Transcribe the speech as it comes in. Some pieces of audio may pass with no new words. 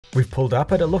We've pulled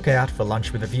up at a lookout for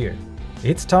lunch with a view.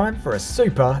 It's time for a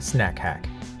super snack hack.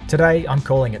 Today I'm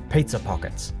calling it pizza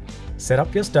pockets. Set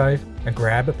up your stove and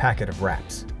grab a packet of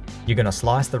wraps. You're going to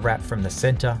slice the wrap from the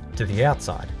center to the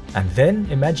outside, and then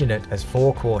imagine it as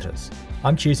 4 quarters.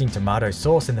 I'm choosing tomato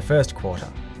sauce in the first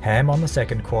quarter, ham on the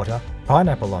second quarter,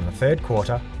 pineapple on the third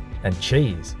quarter, and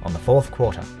cheese on the fourth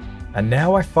quarter. And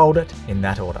now I fold it in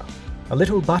that order. A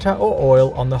little butter or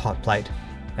oil on the hot plate,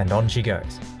 and on she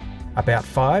goes. About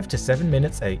 5 to 7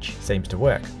 minutes each seems to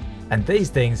work, and these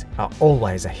things are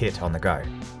always a hit on the go.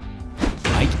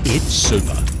 Make it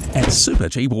super at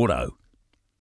Supercheap Auto.